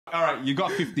All right, you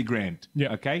got 50 grand.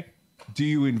 Yeah. Okay. Do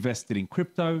you invest it in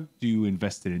crypto? Do you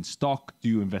invest it in stock? Do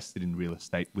you invest it in real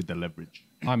estate with the leverage?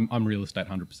 I'm real estate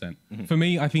 100%. For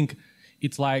me, I think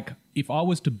it's like if I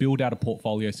was to build out a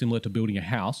portfolio similar to building a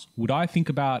house, would I think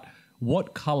about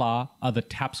what color are the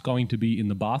taps going to be in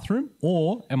the bathroom,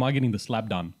 or am I getting the slab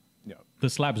done? Yeah. The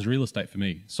slab is real estate for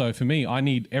me. So for me, I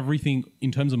need everything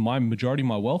in terms of my majority of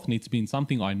my wealth needs to be in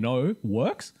something I know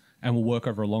works and will work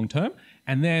over a long term.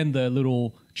 And then the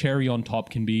little cherry on top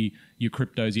can be your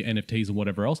cryptos, your NFTs and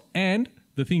whatever else. And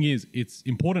the thing is, it's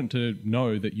important to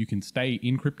know that you can stay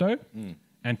in crypto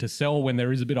and to sell when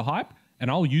there is a bit of hype. And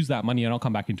I'll use that money and I'll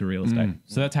come back into real estate.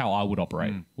 So that's how I would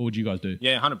operate. What would you guys do?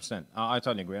 Yeah, 100%. I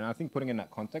totally agree. And I think putting in that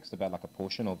context about like a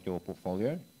portion of your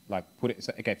portfolio, like put it,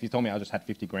 so, okay, if you told me I just had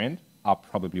 50 grand, I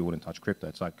probably wouldn't touch crypto.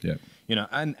 It's like, you know,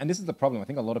 and this is the problem. I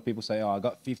think a lot of people say, oh, I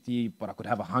got 50, but I could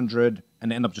have 100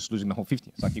 and they end up just losing the whole 50.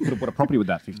 It's like you could have bought a property with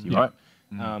that 50, right?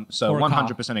 So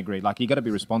 100% agree. Like you got to be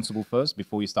responsible first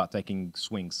before you start taking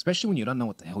swings, especially when you don't know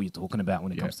what the hell you're talking about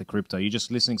when it comes to crypto. You're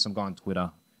just listening to some guy on Twitter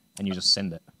and you just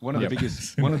send it. One of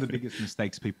the biggest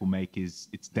mistakes people make is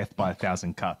it's death by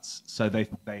 1,000 cuts. So they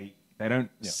don't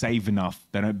save enough.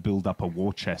 They don't build up a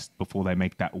war chest before they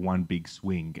make that one big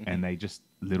swing, and they just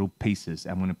little pieces.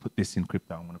 I'm going to put this in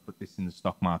crypto. I'm going to put this in the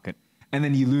stock market, and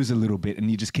then you lose a little bit, and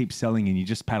you just keep selling, and you're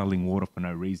just paddling water for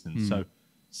no reason. So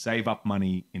save up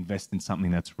money, invest in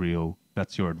something that's real.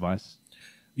 That's your advice.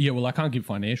 Yeah, well, I can't give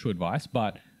financial advice,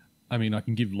 but I mean, I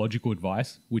can give logical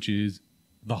advice, which is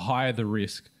the higher the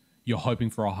risk, you're hoping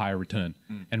for a higher return.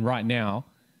 And right now,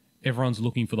 everyone's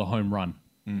looking for the home run.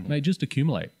 Mate, just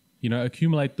accumulate. You know,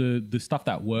 accumulate the stuff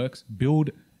that works, build,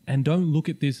 and don't look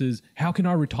at this as, how can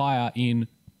I retire in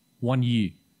 1 year?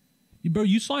 Bro,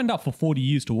 you signed up for 40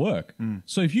 years to work.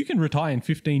 So if you can retire in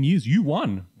 15 years, you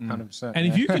won. 100%. And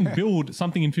if you can build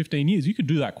something in 15 years, you could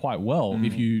do that quite well.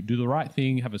 If you do the right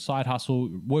thing, have a side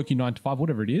hustle, work your 9 to 5,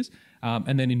 whatever it is,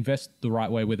 and then invest the right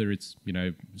way, whether it's, you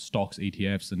know, stocks,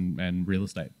 ETFs and real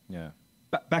estate. Yeah.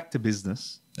 Back to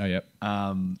business. Oh, yeah.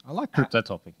 I like crypto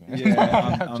topic, man.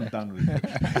 Yeah, I'm done with it.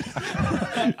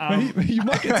 You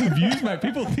might get some views, mate.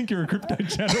 People think you're a crypto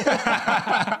channel.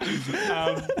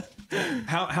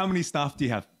 How many staff do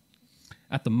you have?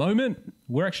 At the moment,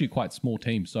 we're actually quite a small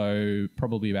team, so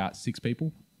probably about 6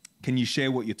 people. Can you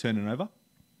share what you're turning over,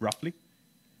 roughly,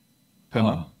 per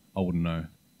month? I wouldn't know.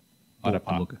 I'd have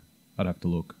to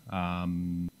look.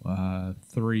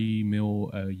 3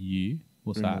 mil a year.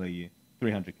 What's 3 that? mil a year.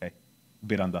 300K. A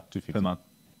bit under 250 per month.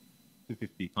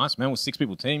 250. Nice, man. With 6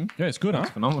 people team. Yeah, it's good, That's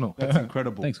huh? phenomenal. That's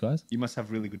incredible. Thanks, guys. You must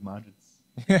have really good margins.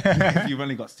 If you've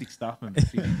only got 6 staff members.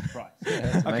 Price.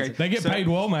 Okay. They get paid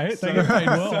well, mate. They get paid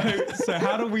well. So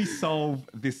how do we solve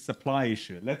this supply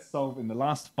issue? Let's solve in the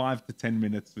last 5 to 10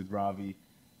 minutes with Ravi.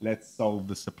 Let's solve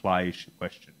the supply issue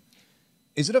question.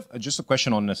 Is it just a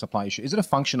question on the supply issue? Is it a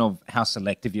function of how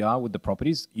selective you are with the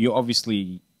properties? You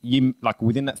obviously, like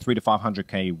within that 300 to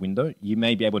 500K window, you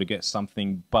may be able to get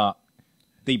something, but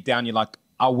deep down you're like,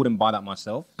 I wouldn't buy that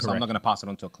myself, so I'm not going to pass it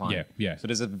on to a client. Yeah. So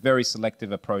there's a very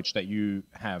selective approach that you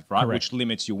have, right? Correct. Which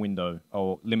limits your window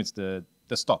or limits the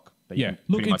stock. That Yeah. you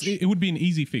Look, pretty much... it would be an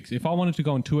easy fix. If I wanted to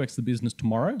go and 2x the business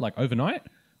tomorrow, like overnight,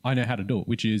 I know how to do it,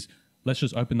 which is let's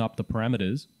just open up the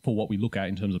parameters for what we look at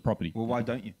in terms of property. Well, why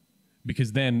don't you?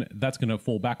 Because then that's going to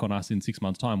fall back on us in 6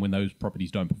 months' time when those properties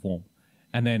don't perform.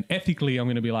 And then ethically, I'm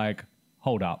going to be like,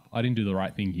 hold up, I didn't do the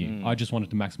right thing here. I just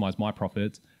wanted to maximize my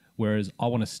profits, whereas I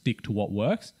want to stick to what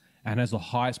works and has the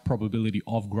highest probability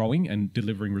of growing and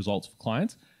delivering results for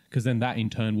clients, because then that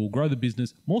in turn will grow the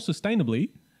business more sustainably,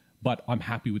 but I'm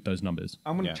happy with those numbers.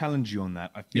 I'm going to challenge you on that.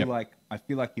 I feel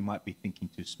like you might be thinking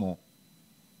too small.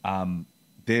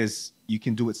 You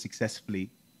can do it successfully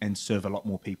and serve a lot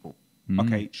more people.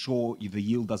 Okay, sure, the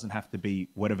yield doesn't have to be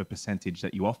whatever percentage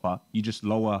that you offer. You just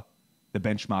lower the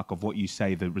benchmark of what you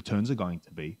say the returns are going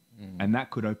to be. And that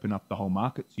could open up the whole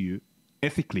market to you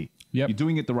ethically. You're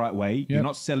doing it the right way. You're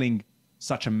not selling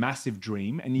such a massive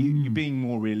dream, and you're being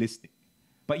more realistic.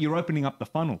 But you're opening up the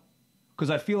funnel. Because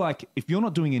I feel like if you're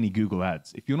not doing any Google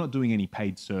ads, if you're not doing any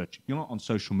paid search, if you're not on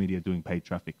social media doing paid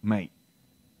traffic, mate,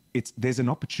 there's an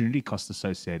opportunity cost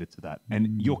associated to that.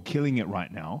 And you're killing it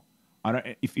right now.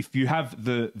 If you have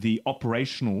the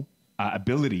operational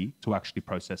ability to actually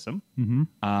process them,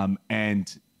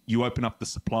 and you open up the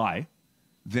supply,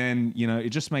 then it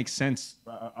just makes sense.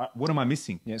 What am I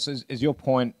missing? Yeah. So is your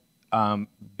point?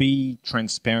 Be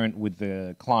transparent with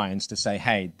the clients to say,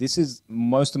 hey, this is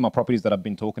most of my properties that I've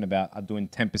been talking about are doing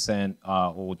 10%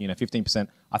 or 15%.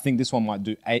 I think this one might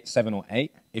do 8, 7, or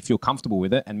 8. If you're comfortable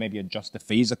with it, and maybe adjust the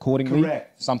fees accordingly.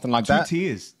 Something like that.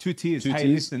 Two tiers. Hey,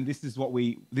 listen, this is what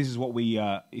we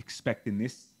expect in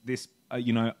this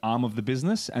arm of the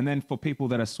business, and then for people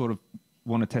that are sort of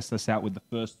want to test us out with the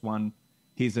first one,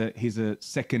 here's a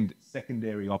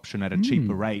secondary option at a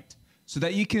cheaper rate, so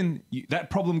that that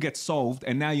problem gets solved,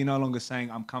 and now you're no longer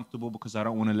saying I'm comfortable because I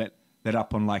don't want to let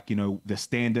up on the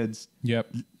standards.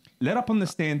 Yep. Let up on the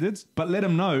standards, but let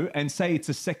them know and say it's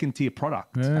a second tier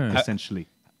product, essentially.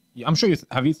 I'm sure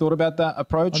have you thought about that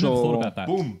approach? I've never thought about that.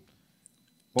 Boom.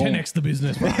 10x the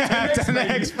business, bro.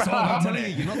 10x, bro. I'm telling you,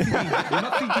 you're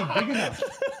not thinking big enough.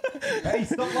 Hey,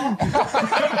 stop laughing.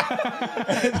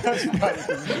 That's funny,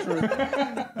 'cause it's true.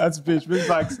 That's bitch. It's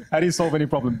like, how do you solve any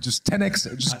problem? Just 10x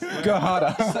it. Just go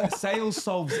harder. Sales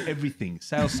solves everything.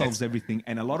 Sales solves everything.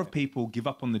 And a lot of people give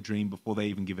up on the dream before they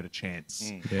even give it a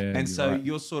chance. Yeah, and so right.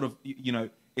 you're sort of,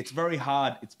 it's very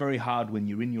hard. It's very hard when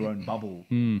you're in your own bubble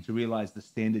to realize the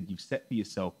standard you've set for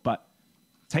yourself. But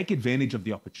take advantage of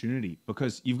the opportunity,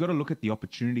 because you've got to look at the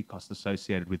opportunity cost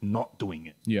associated with not doing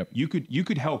it. Yep. You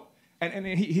could help. And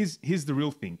here's the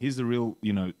real thing. Here's the real,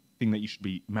 thing that you should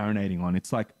be marinating on.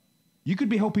 It's like, you could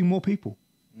be helping more people.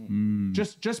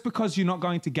 Just because you're not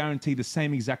going to guarantee the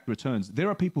same exact returns. There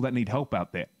are people that need help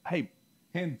out there. Hey,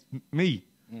 me.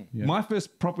 Yeah. My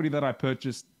first property that I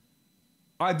purchased,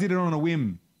 I did it on a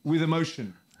whim with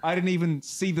emotion. I didn't even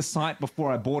see the site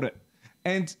before I bought it.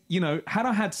 And, had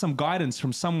I had some guidance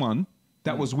from someone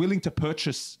that was willing to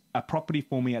purchase a property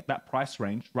for me at that price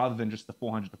range, rather than just the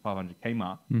 400 to 500K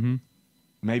mark,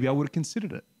 maybe I would have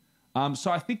considered it.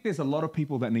 So I think there's a lot of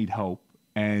people that need help,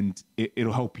 and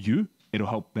it'll help you. It'll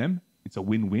help them. It's a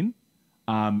win-win.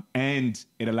 And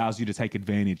it allows you to take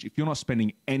advantage. If you're not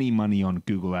spending any money on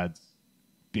Google ads,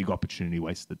 big opportunity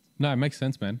wasted. No, it makes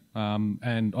sense, man.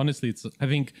 And honestly, I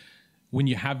think when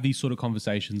you have these sort of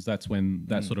conversations, that's when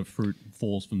that sort of fruit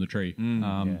falls from the tree.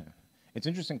 Yeah. It's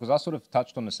interesting because I sort of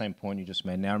touched on the same point you just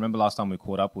made. Now, I remember last time we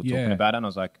caught up, we were talking about it, and I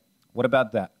was like, what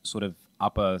about that sort of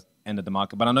upper end of the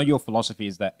market? But I know your philosophy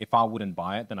is that if I wouldn't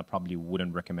buy it, then I probably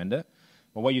wouldn't recommend it.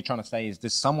 But what you're trying to say is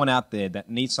there's someone out there that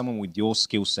needs someone with your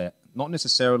skill set, not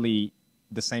necessarily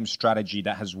the same strategy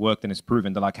that has worked and is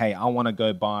proven. They're like, hey, I want to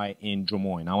go buy in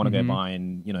Drummoyne. I want to go buy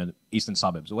in, the eastern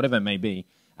suburbs or whatever it may be.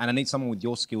 And I need someone with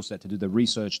your skill set to do the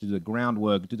research, to do the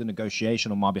groundwork, do the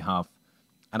negotiation on my behalf.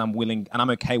 And I'm willing, and I'm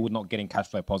okay with not getting cash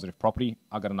flow positive property.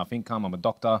 I got enough income. I'm a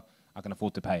doctor. I can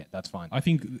afford to pay it. That's fine. I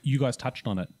think you guys touched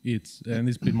on it. And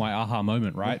this has been my aha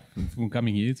moment, right? From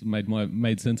coming here, it's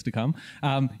made sense to come.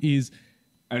 Is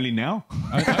only now?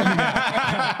 Only now.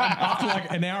 After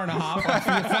like an hour and a half, I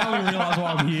finally realize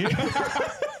why I'm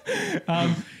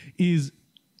here. Is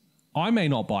I may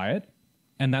not buy it,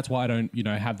 and that's why I don't,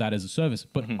 have that as a service.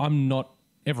 But I'm not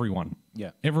everyone.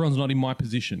 Yeah. Everyone's not in my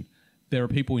position. There are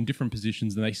people in different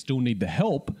positions, and they still need the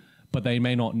help, but they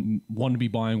may not want to be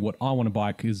buying what I want to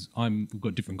buy because we've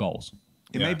got different goals.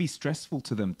 It may be stressful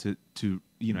to them to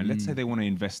let's say they want to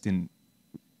invest in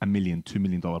 $1 million, $2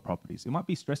 million properties. It might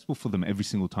be stressful for them every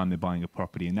single time they're buying a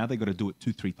property, and now they've got to do it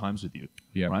 2-3 times with you.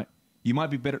 Yeah. Right? You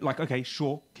might be better, like, okay,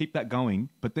 sure, keep that going,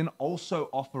 but then also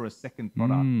offer a second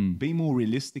product. Be more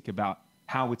realistic about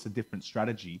how it's a different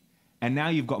strategy. And now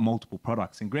you've got multiple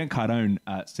products. And Grant Cardone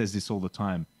says this all the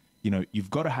time. You've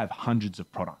got to have hundreds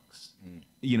of products.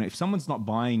 If someone's not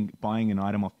buying an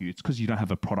item off you, it's because you don't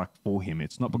have a product for him.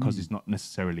 It's not because he's not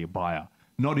necessarily a buyer.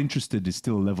 Not interested is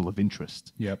still a level of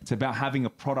interest. Yep. It's about having a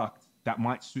product that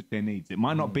might suit their needs. It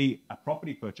might not be a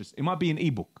property purchase. It might be an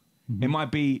ebook. It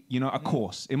might be, a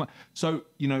course.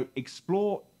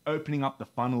 Explore opening up the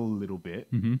funnel a little bit.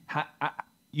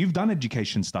 You've done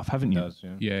education stuff, haven't you? Does,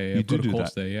 Yeah. You I've got a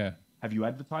course there, yeah. Have you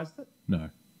advertised it? No.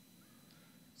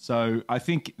 So I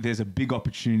think there's a big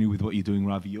opportunity with what you're doing,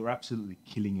 Ravi. You're absolutely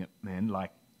killing it, man.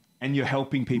 And you're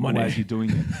helping people as you're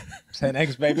doing it.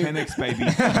 10x, baby. 10x, baby.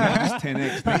 Not just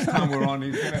 10x. Next time we're on,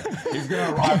 he's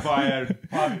gonna arrive by a...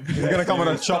 He's going to come on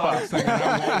a chopper.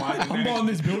 I'm buying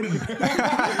this building.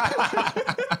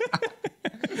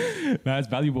 No, it's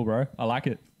valuable, bro. I like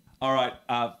it. All right.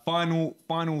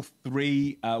 Final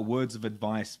 3 words of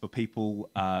advice for people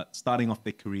starting off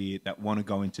their career that want to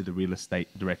go into the real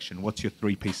estate direction. What's your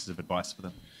 3 pieces of advice for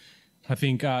them? I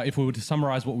think if we were to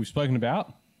summarize what we've spoken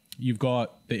about, you've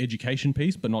got the education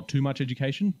piece, but not too much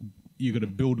education. You've got to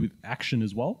build with action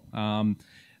as well.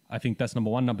 I think that's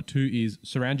number 1. Number 2 is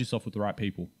surround yourself with the right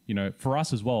people. For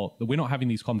us as well, we're not having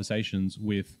these conversations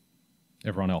with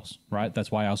everyone else, right?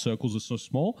 That's why our circles are so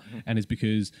small, and it's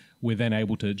because we're then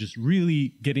able to just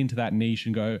really get into that niche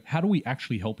and go, how do we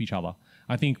actually help each other?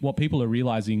 I think what people are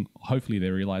realizing, hopefully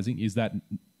they're realizing, is that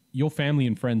your family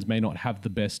and friends may not have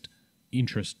the best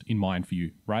interest in mind for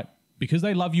you, right? because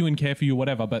they love you and care for you,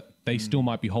 whatever, but they still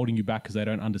might be holding you back because they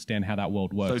don't understand how that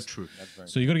world works. So true.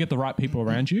 So you got to get the right people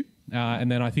around you.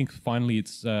 And then I think finally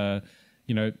it's,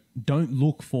 you know, don't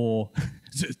look for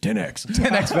 10x.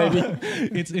 10x, baby.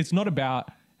 It's not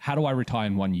about how do I retire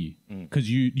in 1 year? Because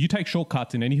you take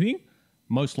shortcuts in anything,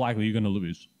 most likely you're going to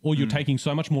lose. Or you're taking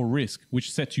so much more risk,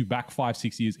 which sets you back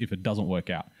 5-6 years if it doesn't work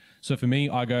out. So for me,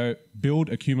 I go build,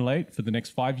 accumulate for the next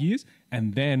 5 years,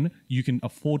 and then you can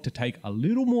afford to take a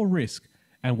little more risk.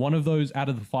 And one of those out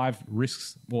of the 5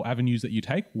 risks or avenues that you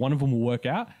take, one of them will work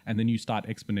out, and then you start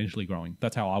exponentially growing.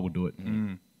 That's how I would do it.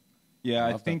 Yeah,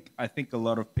 I think a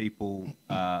lot of people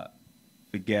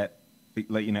forget.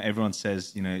 Like, you know, everyone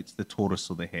says, you know, it's the tortoise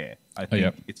or the hare. I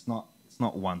think it's not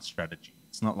one strategy.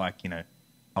 It's not like, you know,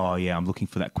 oh yeah, I'm looking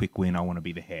for that quick win, I want to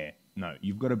be the hare. No,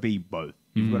 you've got to be both.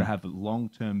 You've got to have a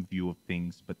long-term view of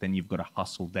things, but then you've got to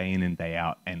hustle day in and day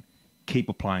out and keep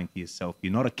applying to yourself.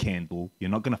 You're not a candle. You're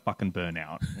not going to fucking burn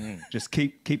out. Just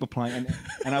keep applying.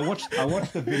 And I watched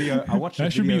the video.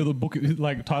 That should be the book,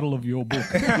 like title of your book.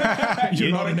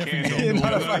 You're not a candle. You're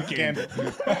not a fucking candle.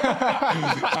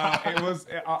 It was.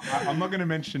 I'm not going to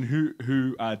mention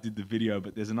who did the video,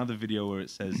 but there's another video where it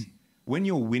says, when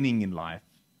you're winning in life,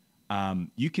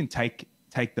 you can take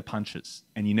the punches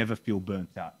and you never feel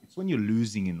burnt out. It's when you're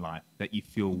losing in life that you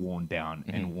feel worn down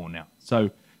and worn out. So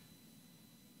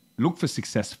look for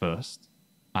success first.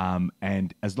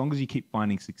 And as long as you keep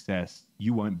finding success,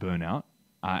 you won't burn out.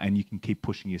 And you can keep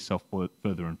pushing yourself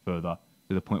further and further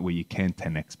to the point where you can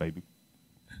 10x, baby.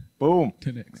 Boom.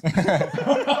 10x.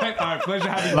 All right, pleasure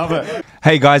having you. Love it.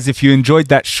 Hey guys, if you enjoyed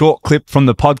that short clip from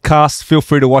the podcast, feel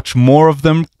free to watch more of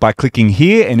them by clicking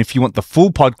here. And if you want the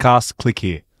full podcast, click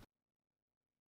here.